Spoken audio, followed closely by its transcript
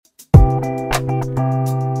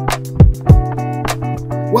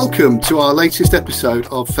Welcome to our latest episode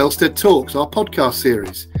of Felsted Talks, our podcast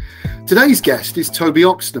series. Today's guest is Toby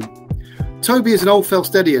Oxnam. Toby is an old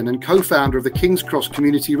Felstedian and co-founder of the King's Cross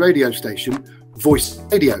community radio station, Voice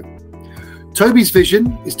Radio. Toby's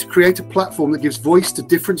vision is to create a platform that gives voice to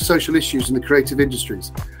different social issues in the creative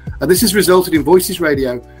industries. And this has resulted in Voices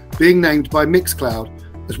Radio being named by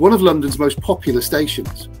Mixcloud as one of London's most popular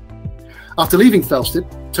stations. After leaving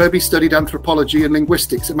Felsted, Toby studied anthropology and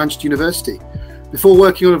linguistics at Manchester University, before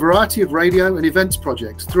working on a variety of radio and events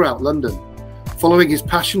projects throughout London, following his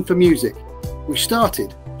passion for music, which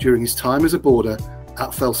started during his time as a boarder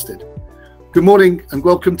at Felsted. Good morning and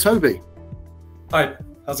welcome, Toby. Hi,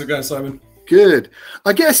 how's it going, Simon? Good.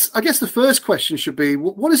 I guess the first question should be,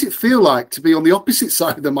 what does it feel like to be on the opposite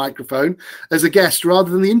side of the microphone as a guest rather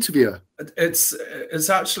than the interviewer? It's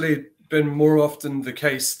actually been more often the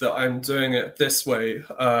case that I'm doing it this way,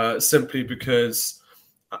 simply because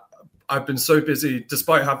I've been so busy,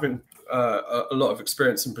 despite having a lot of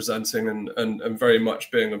experience in presenting and very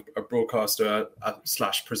much being a broadcaster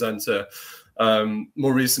 / presenter.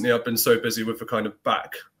 More recently, I've been so busy with the kind of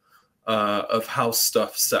back of house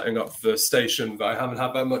stuff, setting up the station, that I haven't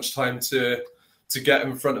had that much time to get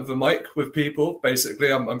in front of the mic with people.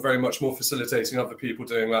 Basically, I'm very much more facilitating other people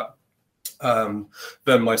doing that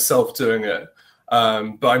than myself doing it.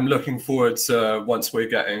 But I'm looking forward to once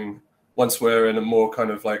we're in a more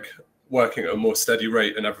kind of like working at a more steady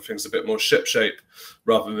rate and everything's a bit more shipshape,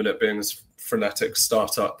 rather than it being this frenetic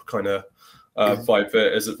startup kind of vibe that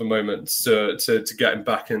it is at the moment, to getting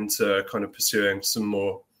back into kind of pursuing some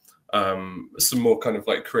more kind of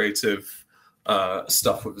like creative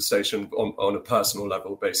stuff with the station on a personal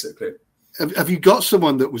level, basically. Have you got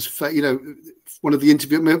someone that was, one of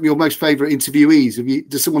the your most favourite interviewees?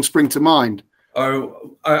 Does someone spring to mind?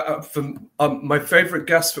 My favourite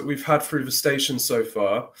guest that we've had through the station so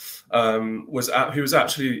far was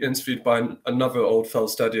actually interviewed by another old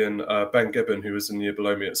Felstedian, Ben Gibbon, who was in the year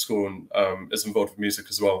below me at school and is involved with music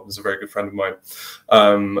as well. He's a very good friend of mine.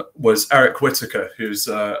 Was Eric Whittaker, who's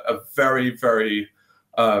a very, very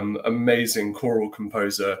amazing choral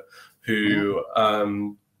composer who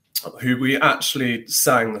we actually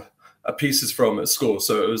sang pieces from at school.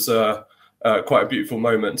 So it was quite a beautiful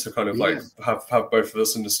moment to kind of like have both of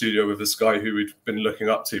us in the studio with this guy who we'd been looking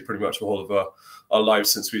up to pretty much the whole of our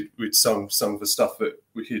lives since we'd sung the stuff that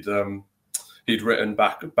he'd written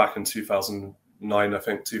back in 2009, I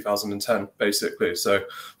think 2010, basically. So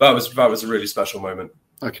that was a really special moment.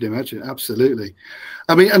 I can imagine, absolutely.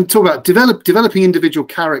 I mean, and talk about developing individual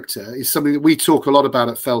character is something that we talk a lot about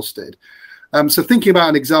at Felsted. So thinking about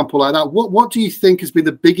an example like that, what do you think has been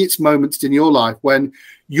the biggest moments in your life when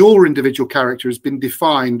your individual character has been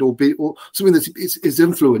defined or something that has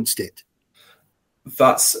influenced it?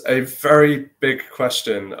 That's a very big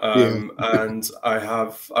question, and I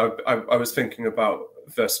was thinking about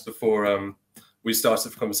this before we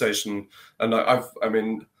started the conversation, and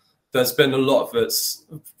there's been a lot of it's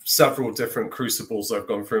several different crucibles I've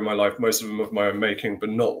gone through in my life, most of them of my own making, but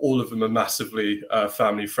not all of them are massively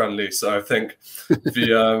family friendly. So I think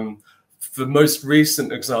the most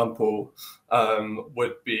recent example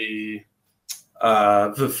would be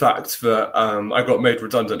the fact that I got made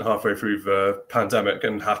redundant halfway through the pandemic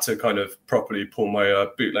and had to kind of properly pull my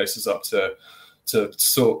bootlaces up to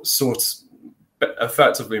sort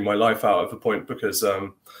effectively my life out of the point, because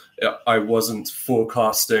I wasn't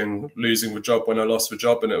forecasting losing the job when I lost the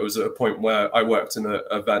job, and it was at a point where I worked in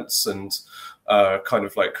events and kind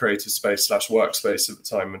of like creative space / workspace at the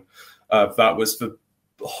time, and that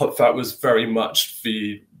was very much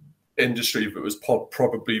the industry that was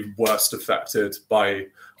probably worst affected by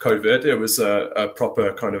COVID. It was a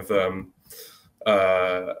proper kind of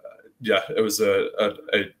it was a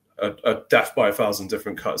death by 1,000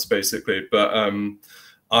 different cuts, basically. But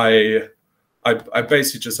I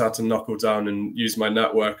basically just had to knuckle down and use my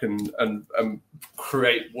network and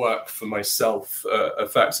create work for myself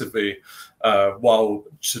effectively, while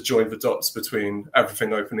to join the dots between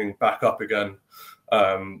everything opening back up again,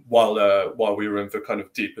 while we were in the kind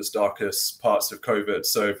of deepest, darkest parts of COVID.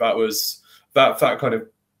 So that kind of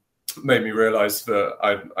made me realize that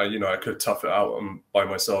I could tough it out by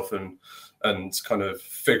myself and kind of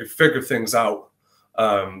figure things out.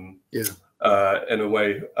 In a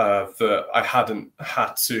way that I hadn't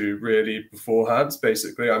had to really beforehand,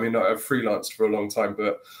 basically. I mean, I've freelanced for a long time,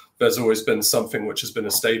 but there's always been something which has been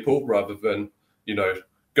a staple rather than,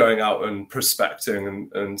 going out and prospecting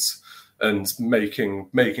and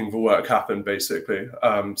making the work happen, basically.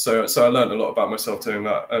 So I learned a lot about myself doing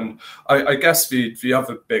that. And I guess the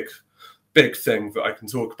other big thing that I can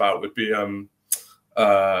talk about would be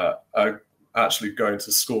actually going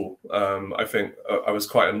to school. I think I was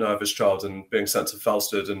quite a nervous child, and being sent to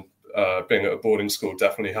Felsted and being at a boarding school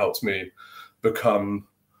definitely helped me become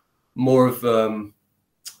more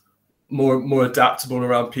adaptable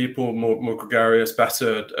around people, more gregarious,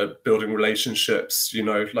 better at building relationships.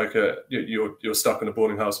 Like you're stuck in a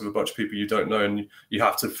boarding house with a bunch of people you don't know, and you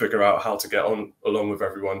have to figure out how to get on along with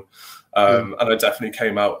everyone. And I definitely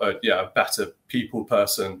came out a better people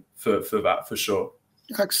person for that, for sure.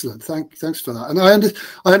 Excellent. Thanks for that. And I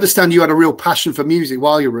understand you had a real passion for music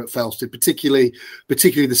while you were at Felsted, particularly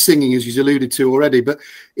the singing, as you alluded to already. But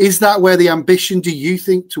is that where the ambition, do you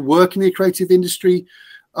think, to work in the creative industry,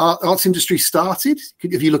 arts industry started?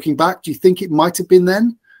 If you're looking back, do you think it might have been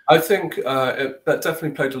then? I think that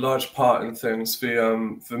definitely played a large part in things.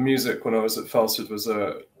 The music when I was at Felsted was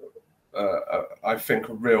I think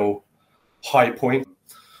a real high point.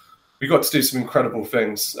 We got to do some incredible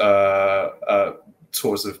things,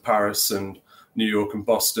 tours of Paris and New York and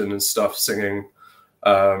Boston and stuff, singing.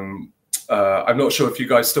 I'm not sure if you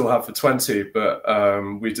guys still have for 20, but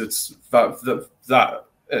we did that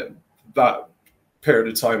period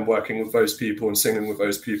of time working with those people and singing with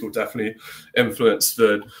those people definitely influenced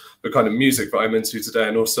the kind of music that I'm into today,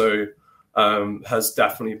 and also has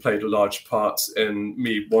definitely played a large part in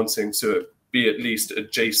me wanting to be at least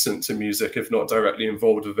adjacent to music, if not directly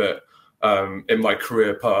involved with it, in my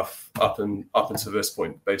career path up until this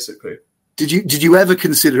point, basically. Did you ever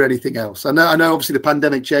consider anything else? I know obviously the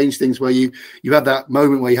pandemic changed things where you had that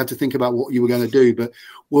moment where you had to think about what you were going to do, but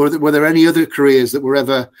were there any other careers that were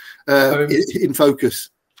ever in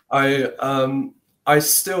focus? I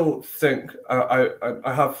still think I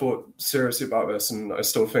have thought seriously about this, and I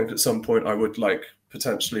still think at some point I would like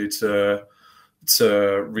potentially to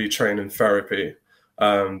retrain in therapy.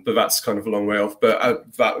 But that's kind of a long way off. But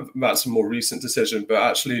that's a more recent decision. But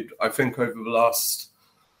actually, I think over the last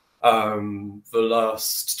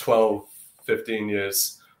 12, 15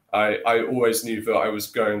 years, I always knew that I was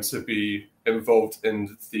going to be involved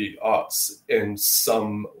in the arts in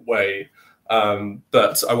some way.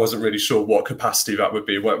 But I wasn't really sure what capacity that would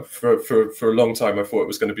be. For a long time, I thought it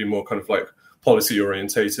was going to be more kind of like policy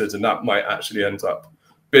orientated, and that might actually end up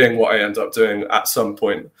being what I end up doing at some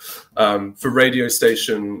point. For radio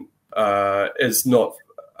station is not.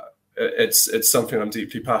 It's something I'm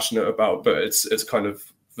deeply passionate about, but it's kind of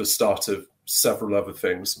the start of several other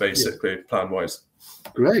things, basically, plan-wise.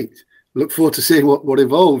 Great. Look forward to seeing what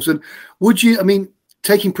evolves. And would you? I mean,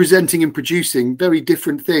 taking presenting and producing, very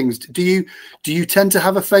different things. Do you tend to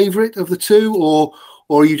have a favourite of the two, or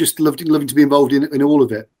are you just loving to be involved in all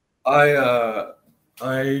of it?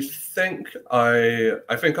 I think I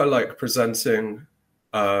like presenting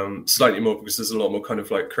slightly more because there's a lot more kind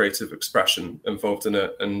of like creative expression involved in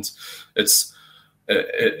it, and it's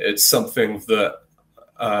something that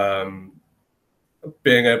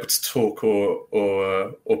being able to talk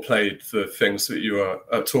or play the things that you are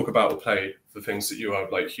talk about or play the things that you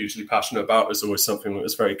are like hugely passionate about is always something that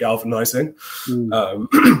is very galvanizing.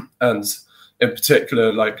 And in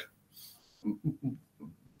particular, like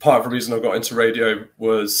part of the reason I got into radio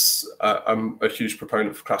was I'm a huge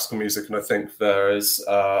proponent for classical music, and I think there is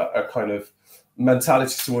a kind of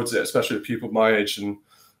mentality towards it, especially with people my age and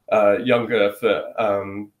younger,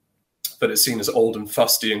 that it's seen as old and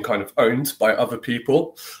fusty and kind of owned by other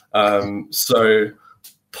people. So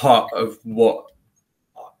part of the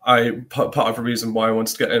reason why I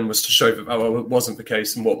wanted to get in was to show that it wasn't the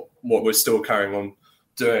case, and what we're still carrying on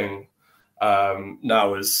doing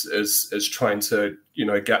now is trying to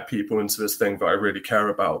get people into this thing that I really care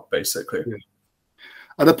about, basically. Yeah.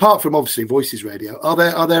 And apart from obviously Voices Radio,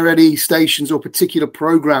 are there any stations or particular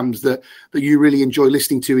programs that you really enjoy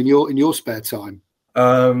listening to in your spare time?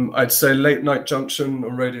 I'd say Late Night Junction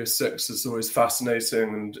on Radio 6 is always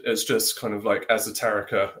fascinating, and it's just kind of like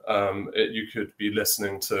esoterica. You could be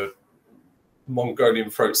listening to Mongolian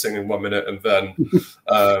throat singing 1 minute and then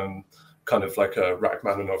kind of like a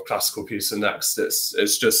Rachmaninoff classical piece the next. It's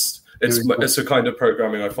a kind of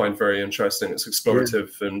programming I find very interesting. It's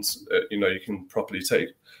explorative, and you can properly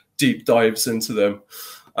take deep dives into them.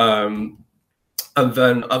 And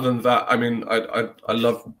then other than that, I mean, I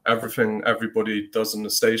love everything everybody does in the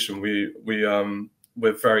station.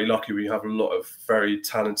 We're very lucky. We have a lot of very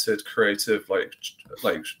talented, creative, like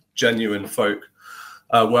genuine folk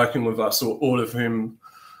working with us, all of whom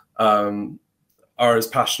are as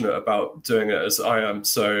passionate about doing it as I am.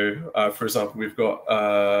 So, for example, we've got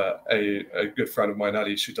a good friend of mine,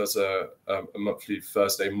 Ali. She does a monthly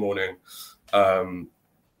Thursday morning under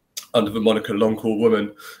the moniker Long Call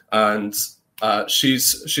Woman, and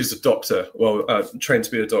She's a doctor, trained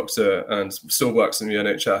to be a doctor, and still works in the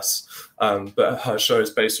NHS. But her show is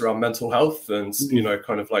based around mental health, and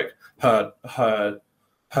kind of like her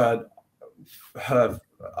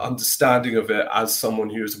understanding of it as someone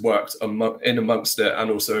who has worked amongst it,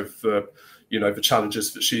 and also for the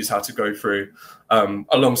challenges that she's had to go through,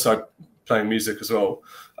 alongside playing music as well.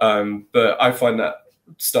 But I find that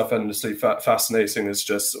stuff endlessly fascinating. Is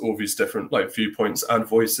just all these different like viewpoints and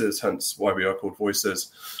voices, hence why we are called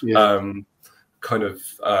Voices. Kind of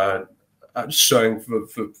showing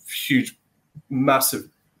the huge, massive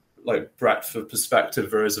like breadth of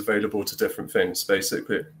perspective there is available to different things,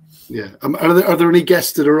 basically. Are there any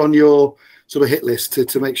guests that are on your sort of hit list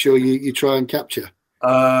to make sure you try and capture?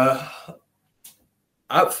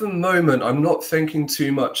 At the moment, I'm not thinking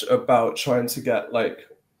too much about trying to get like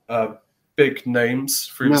big names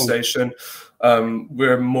through the station.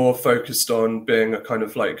 We're more focused on being a kind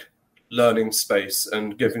of like learning space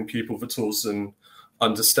and giving people the tools and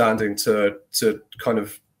understanding to kind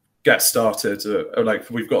of get started. Like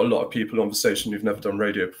we've got a lot of people on the station who've never done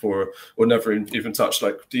radio before or never even touched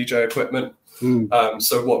like DJ equipment.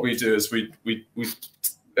 So what we do is we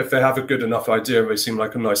if they have a good enough idea and they seem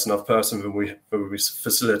like a nice enough person, then we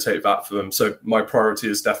facilitate that for them. So my priority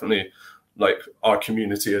is definitely like our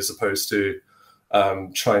community, as opposed to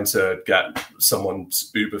trying to get someone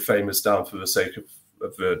uber famous down for the sake of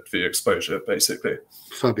the exposure, basically.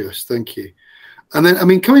 Fabulous, thank you. And then, I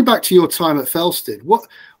mean, coming back to your time at Felsted,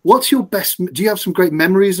 what's your best? Do you have some great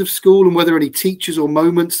memories of school, and were there any teachers or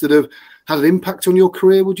moments that have had an impact on your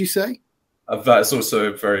career, would you say? That is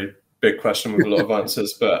also a very big question with a lot of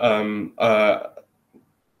answers, but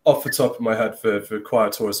off the top of my head, the choir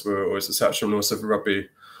tours were always exceptional, and also the rugby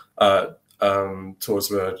tours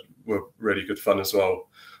were really good fun as well.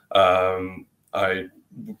 I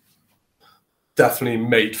definitely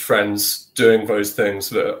made friends doing those things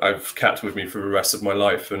that I've kept with me for the rest of my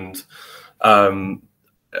life. And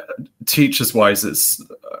teachers wise, it's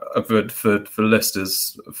the list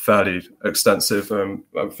is fairly extensive. For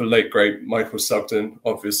late great Michael Sugden,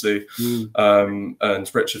 obviously,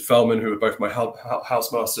 and Richard Fellman, who were both my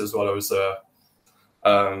housemasters while I was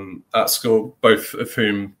at school, both of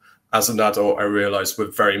whom as an adult I realized were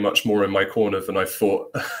very much more in my corner than I thought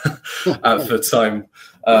at the time.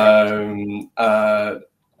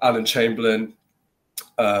 Alan Chamberlain,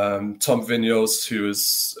 Tom Vignoles, who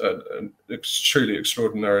was an truly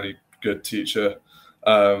extraordinarily good teacher,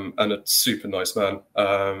 and a super nice man.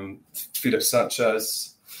 Felix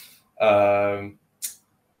Sanchez, Alistair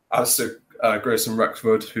Grayson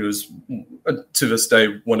Rexford, who is to this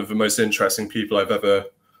day one of the most interesting people I've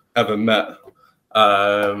ever met.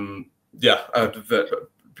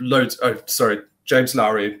 James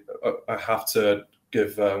Lowry. I have to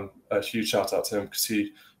give a huge shout out to him, because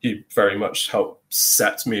he very much helped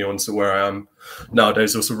set me onto where I am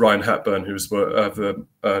nowadays. Also Ryan Hepburn, who was the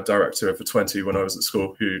director of the 20 when I was at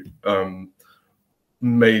school, who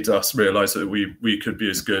made us realise that we could be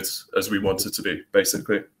as good as we wanted to be,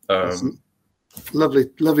 basically. Lovely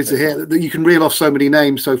to hear that you can reel off so many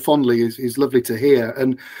names so fondly. Is lovely to hear.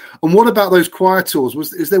 And what about those choir tours?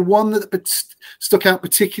 Is there one that stuck out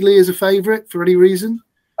particularly as a favourite for any reason?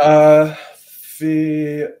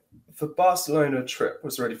 The Barcelona trip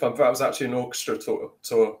was really fun. That was actually an orchestra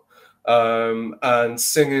tour. And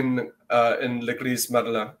singing in L'Église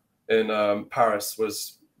Madeleine in Paris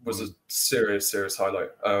was a serious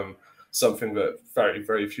highlight. Something that very,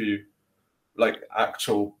 very few like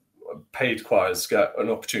actual paid choirs get an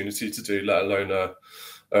opportunity to do, let alone a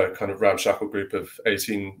kind of ramshackle group of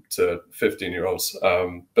 18 to 15-year-olds.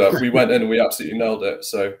 But we went in and we absolutely nailed it.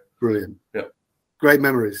 So brilliant. Yeah. Great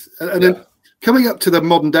memories. And then coming up to the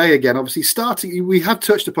modern day again, obviously we have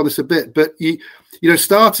touched upon this a bit, but you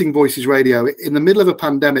starting Voices Radio in the middle of a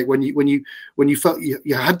pandemic, when you felt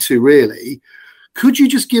you had to, really, could you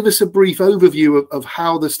just give us a brief overview of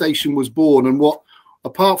how the station was born, and what,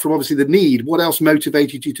 apart from obviously the need, what else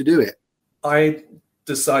motivated you to do it? I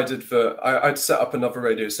decided that I'd set up another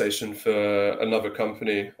radio station for another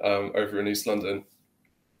company over in East London,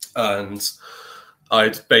 and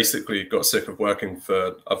I'd basically got sick of working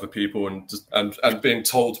for other people and being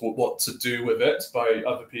told what to do with it by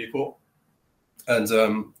other people.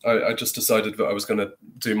 And I just decided that I was going to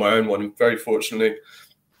do my own one. And very fortunately,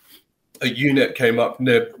 a unit came up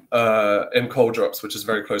near in Coldrops, which is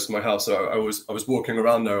very close to my house. So I was walking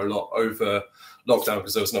around there a lot over lockdown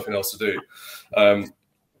because there was nothing else to do.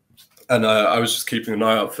 And I was just keeping an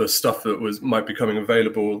eye out for stuff that might be coming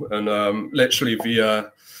available. And literally the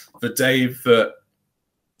day that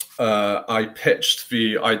I pitched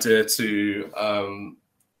the idea to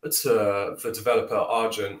the developer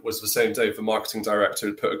Argent was the same day the marketing director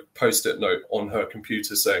had put a post-it note on her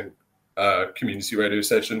computer saying community radio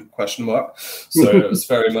station ? So it was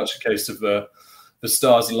very much a case of the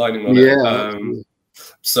stars aligning on it.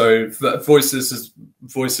 So the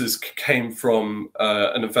voices came from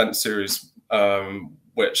an event series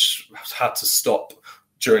which had to stop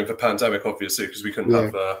during the pandemic, obviously, because we couldn't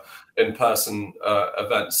have in-person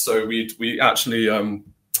events. So we actually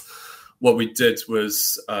what we did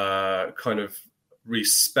was kind of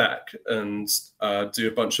respec and do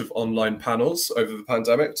a bunch of online panels over the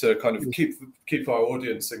pandemic to kind of keep our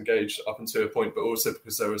audience engaged up until a point, but also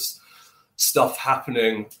because there was stuff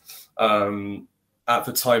happening at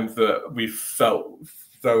the time that we felt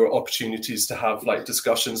there were opportunities to have like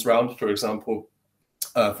discussions around, for example,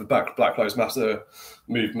 the Black Lives Matter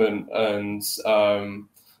movement and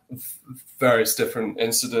various different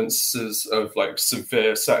incidences of like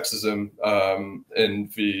severe sexism in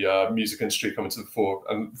the music industry coming to the fore.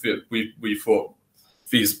 And we thought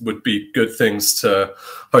these would be good things to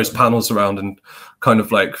host panels around and kind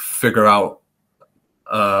of like figure out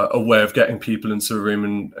a way of getting people into a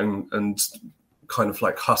room and kind of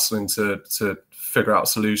like hustling to figure out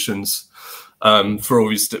solutions for all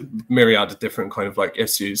these myriad of different kind of like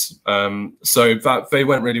issues. So that they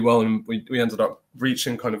went really well, and we ended up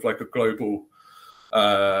reaching kind of like a global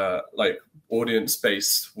like audience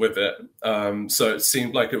base with it. So it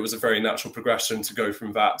seemed like it was a very natural progression to go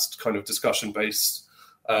from that kind of discussion based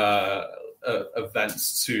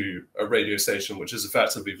events to a radio station, which is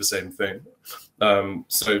effectively the same thing.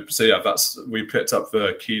 So yeah, we picked up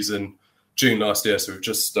the keys in June last year, so we've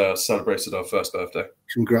just celebrated our first birthday.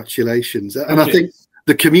 Congratulations. And I think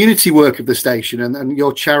the community work of the station and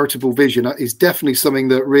your charitable vision is definitely something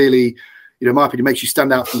that really, in my opinion, makes you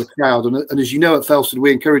stand out from the crowd. And as you know, at Felsted,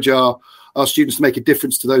 we encourage our students to make a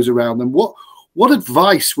difference to those around them. What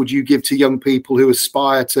advice would you give to young people who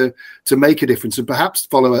aspire to make a difference and perhaps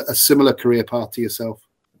follow a similar career path to yourself?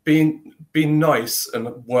 Be nice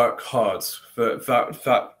and work hard.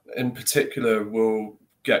 That in particular will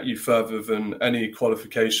get you further than any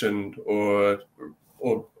qualification or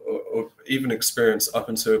even experience up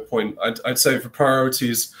until a point. I'd say the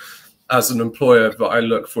priorities as an employer that I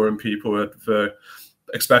look for in people,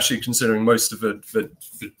 especially considering most of the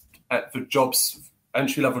jobs,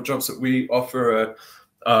 entry-level jobs that we offer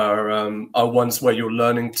are ones where you're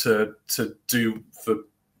learning to do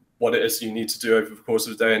what it is you need to do over the course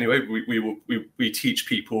of the day anyway. We teach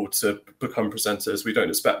people to become presenters. We don't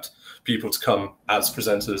expect people to come as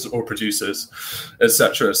presenters or producers,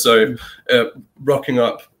 etc. So rocking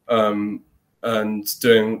up and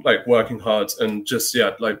doing like working hard and just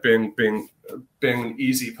like being an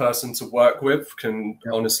easy person to work with can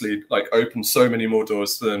honestly like open so many more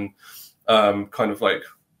doors than kind of like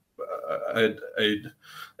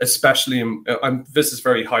especially this is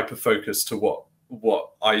very hyper focused to what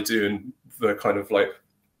I do in the kind of like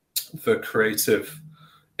the creative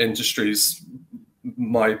industries,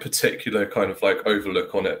 my particular kind of like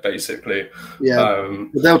overlook on it, basically.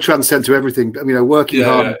 They'll transcend to everything. Working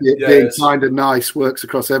hard, being kind and nice works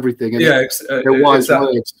across everything. And they're wise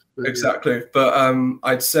words. Exactly. But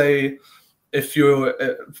I'd say if you're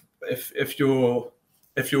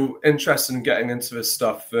interested in getting into this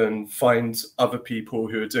stuff, then find other people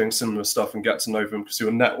who are doing similar stuff and get to know them, because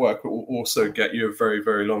your network will also get you a very,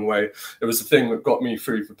 very long way. It was the thing that got me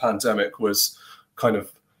through the pandemic, was kind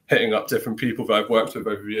of hitting up different people that I've worked with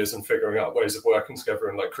over the years and figuring out ways of working together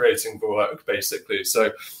and like creating the work, basically.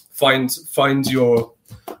 So find your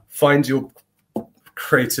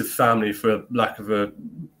creative family, for lack of a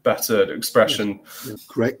better expression.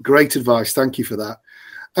 Great advice. Thank you for that.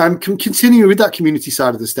 Continuing with that community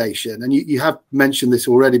side of the station, and you have mentioned this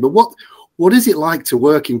already, but what is it like to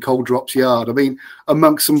work in Coal Drops Yard?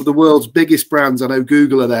 Amongst some of the world's biggest brands, I know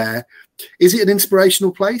Google are there. Is it an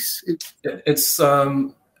inspirational place? It's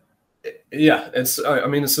first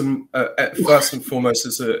and foremost,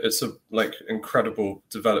 it's a like incredible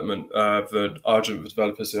development. The Argent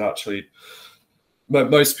developers who actually,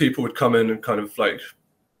 most people would come in and kind of like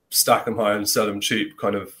stack them high and sell them cheap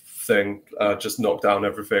kind of thing, just knock down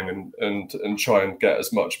everything and try and get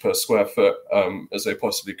as much per square foot as they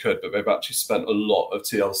possibly could. But they've actually spent a lot of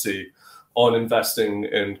TLC on investing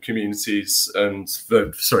in communities and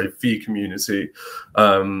the community,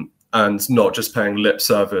 and not just paying lip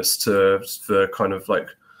service to the kind of like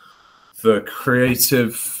the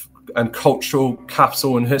creative and cultural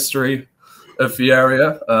capital and history of the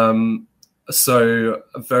area. So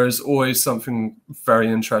there is always something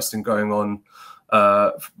very interesting going on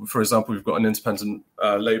For example, we've got an independent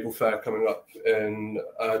label fair coming up in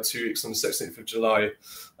 2 weeks on the 16th of July.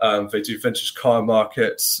 They do vintage car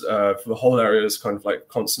markets. The whole area is kind of like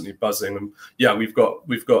constantly buzzing. And yeah, we've got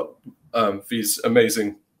these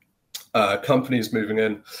amazing companies moving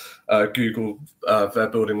in. Google, their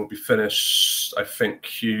building will be finished, I think,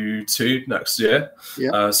 Q2 next year.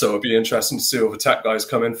 Yeah. So it'll be interesting to see all the tech guys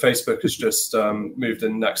come in. Facebook has just moved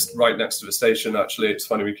in right next to the station, actually. It's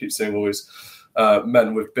funny, we keep seeing all these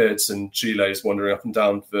men with beards and gilets wandering up and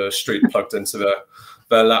down the street plugged into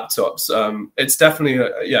their laptops. It's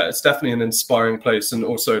definitely an inspiring place, and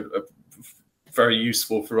also very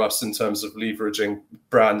useful for us in terms of leveraging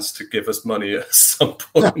brands to give us money at some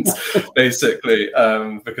point, basically,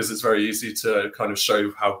 because it's very easy to kind of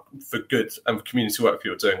show how the good and community work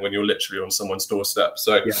you're doing when you're literally on someone's doorstep.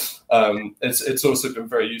 So it's also been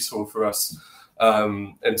very useful for us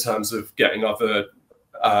in terms of getting other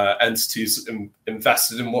entities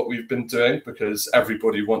invested in what we've been doing, because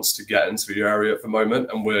everybody wants to get into the area at the moment,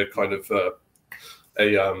 and we're kind of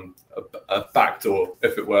a backdoor,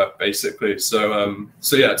 if it were, basically. So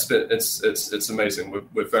yeah, it's amazing.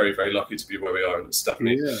 We're very, very lucky to be where we are, and it's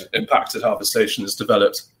definitely impacted how the station has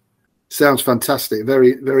developed. Sounds fantastic.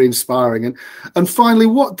 Very, very inspiring. And finally,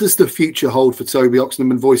 what does the future hold for Toby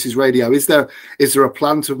Oxenham and Voices Radio? Is there a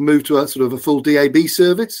plan to move to a sort of a full DAB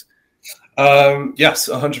service? Yes,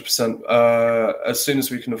 100%. As soon as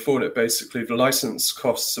we can afford it, basically. The license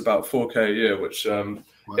costs about $4,000 a year, which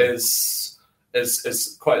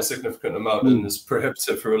is quite a significant amount and is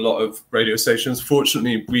prohibitive for a lot of radio stations.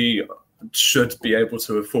 Fortunately, we should be able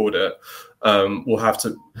to afford it. We'll have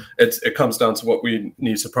to. It comes down to what we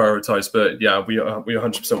need to prioritize. But yeah, we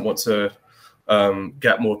 100% want to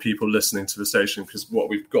get more people listening to the station, because what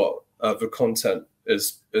we've got, the content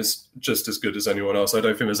is just as good as anyone else. I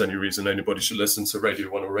don't think there's any reason anybody should listen to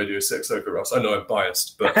Radio 1 or Radio 6 over us. I know I'm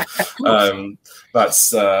biased, but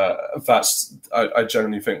that's I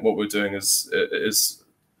generally think what we're doing is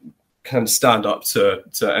can stand up to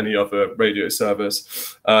any other radio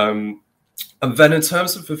service. And then in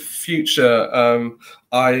terms of the future,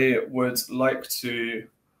 I would like to,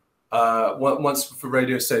 once the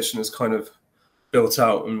radio station is kind of built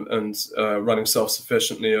out and running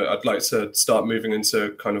self-sufficiently, I'd like to start moving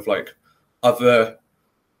into kind of like other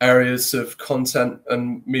areas of content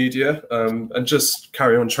and media, and just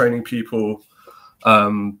carry on training people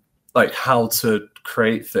like how to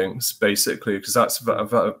create things, basically, because that's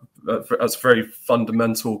a very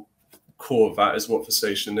fundamental core of that is what the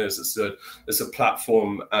station is. It's a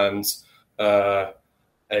platform and a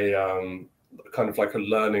kind of like a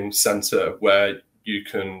learning center where you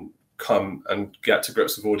can come and get to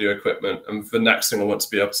grips with audio equipment. And the next thing I want to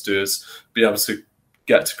be able to do is be able to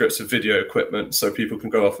get to grips with video equipment, so people can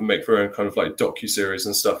go off and make their own kind of like docuseries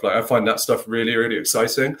and stuff. Like, I find that stuff really, really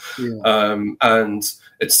exciting. And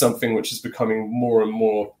it's something which is becoming more and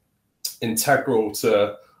more integral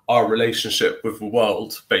to our relationship with the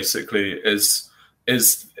world, basically,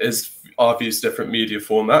 are these different media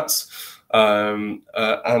formats. And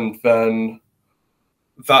then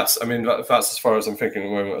that's as far as I'm thinking at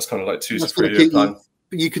the moment. It's kind of like 2 to 3 year plan.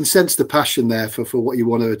 You can sense the passion there for what you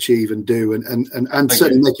want to achieve and do, and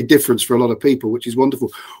certainly make a difference for a lot of people, which is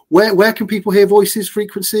wonderful. Where can people hear Voices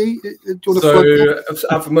Frequency? Do you want to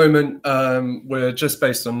at the moment, we're just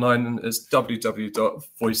based online. It's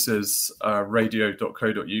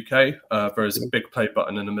www.voicesradio.co.uk. There is a big play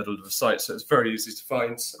button in the middle of the site, so it's very easy to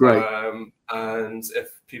find. Great. And if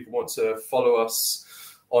people want to follow us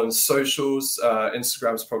on socials,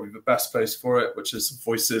 Instagram is probably the best place for it, which is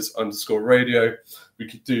voices_radio. We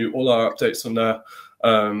could do all our updates on there.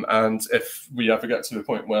 And if we ever get to the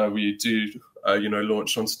point where we do,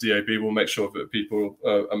 launch onto DAB, we'll make sure that people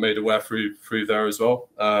are made aware through there as well.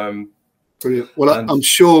 Brilliant. Well, I'm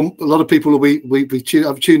sure a lot of people will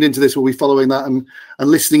have tuned into this, will be following that and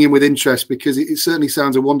listening in with interest, because it certainly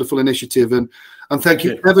sounds a wonderful initiative. And thank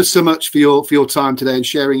you ever so much for your time today and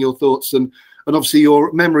sharing your thoughts and obviously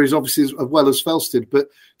your memories, obviously, as well as Felsted. But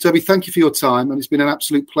Toby, thank you for your time, and it's been an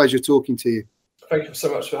absolute pleasure talking to you. Thank you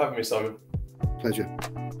so much for having me, Simon. Pleasure.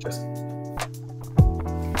 Cheers.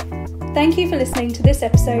 Thank you for listening to this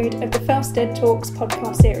episode of the Felsted Talks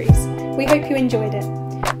podcast series. We hope you enjoyed it.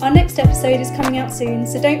 Our next episode is coming out soon,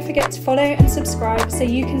 so don't forget to follow and subscribe so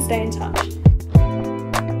you can stay in touch.